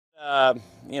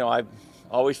You know, I've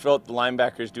always felt the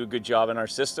linebackers do a good job in our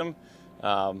system.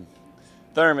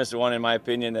 Thurm is the one, in my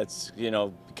opinion, that's,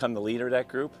 become the leader of that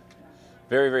group.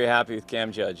 Very, very happy with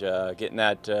Cam Judge getting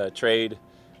that trade.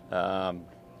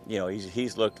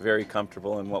 He's looked very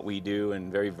comfortable in what we do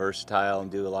and very versatile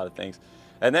and do a lot of things.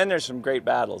 And then there's some great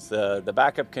battles. The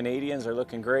backup Canadians are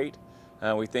looking great.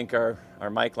 We think our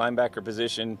Mike linebacker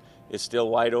position is still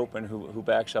wide open, who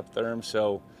backs up Thurm.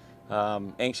 So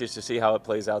anxious to see how it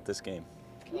plays out this game.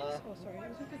 Can you,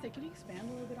 can you expand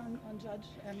a little bit on Judge?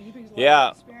 I mean, he brings a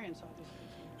lot of experience, obviously.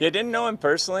 Yeah, didn't know him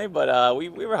personally, but we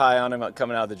were high on him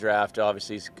coming out of the draft.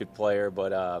 Obviously, he's a good player,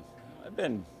 but I've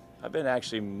been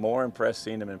actually more impressed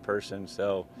seeing him in person.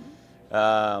 So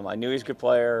I knew he's a good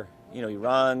player. He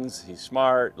runs, he's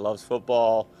smart, loves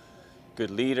football,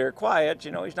 good leader, quiet.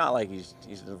 He's not like he's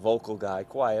a vocal guy,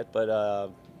 quiet,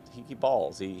 but he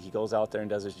balls. He goes out there and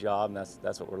does his job, and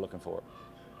that's what we're looking for.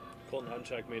 Colton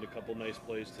Hunchak made a couple nice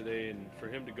plays today, and for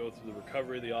him to go through the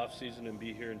recovery of the offseason and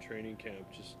be here in training camp,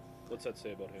 just what's that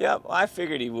say about him? Yeah, I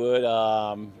figured he would.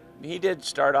 He did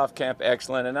start off camp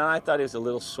excellent, and then I thought he was a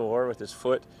little sore with his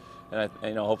foot, and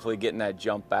hopefully getting that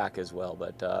jump back as well.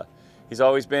 But he's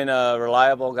always been a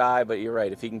reliable guy. But you're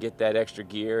right, if he can get that extra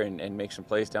gear and make some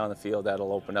plays down the field,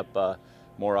 that'll open up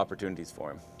more opportunities for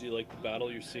him. Do you like the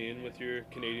battle you're seeing with your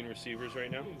Canadian receivers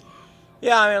right now?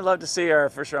 Yeah, I'd love to see our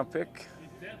first-round pick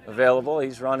available.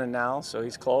 He's running now, so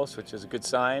he's close, which is a good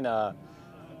sign.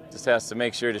 Just has to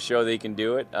make sure to show that he can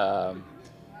do it. Other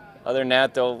than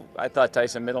that, though, I thought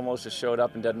Tyson Middlemost has showed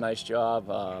up and did a nice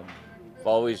job.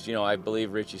 Always, I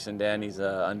believe Richie Sindani's an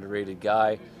underrated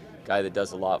guy that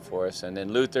does a lot for us. And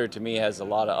then Luther, to me, has a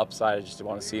lot of upside. I just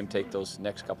want to see him take those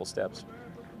next couple steps.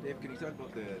 Dave, can you talk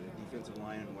about the defensive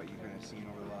line and what you've kind of seen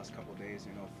over the last couple of days?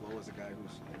 Flo is a guy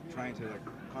who's trying to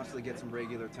constantly get some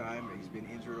regular time. He's been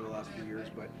injured over the last few years,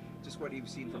 but just what you've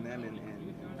seen from them and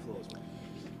Flo as well.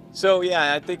 So,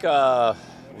 yeah, I think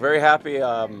very happy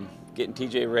getting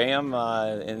TJ Raham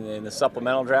in the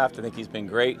supplemental draft. I think he's been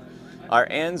great. Our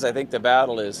ends, I think the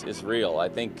battle is real. I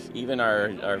think even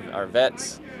our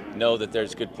vets know that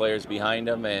there's good players behind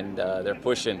them, and they're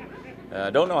pushing.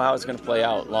 Don't know how it's going to play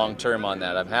out long term on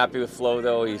that. I'm happy with Flo,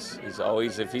 though. He's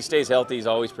always, if he stays healthy, he's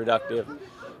always productive.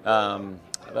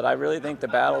 But I really think the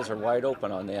battles are wide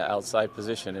open on the outside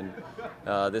position,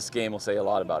 and this game will say a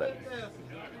lot about it.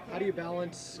 How do you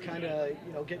balance kind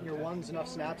of getting your ones enough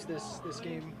snaps this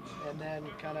game, and then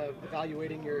kind of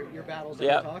evaluating your battles that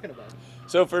you're talking about?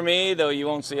 So for me, though, you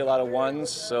won't see a lot of ones.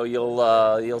 So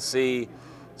you'll see.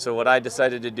 So what I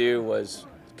decided to do was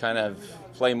kind of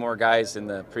play more guys in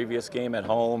the previous game at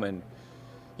home, and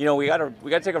we got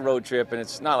to take a road trip, and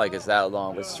it's not like it's that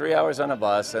long, but it's 3 hours on a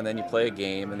bus, and then you play a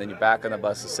game, and then you're back on the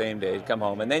bus the same day to come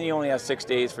home, and then you only have 6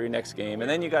 days for your next game, and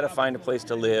then you got to find a place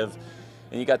to live,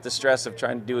 and you got the stress of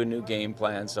trying to do a new game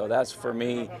plan. So that's, for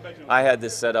me, I had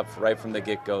this set up right from the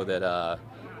get-go that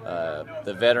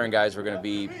the veteran guys were going to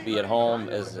be at home.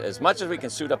 As much as we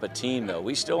can suit up a team, though,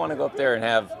 we still want to go up there and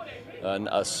have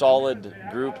a solid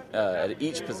group at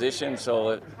each position.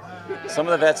 So some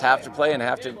of the vets have to play and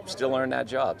have to still earn that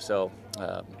job. So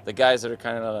the guys that are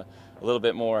kind of a little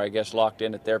bit more, I guess, locked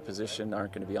in at their position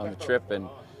aren't going to be on the trip. And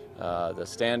the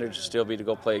standards will still be to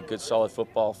go play good, solid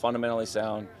football, fundamentally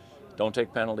sound, don't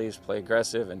take penalties, play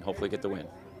aggressive, and hopefully get the win.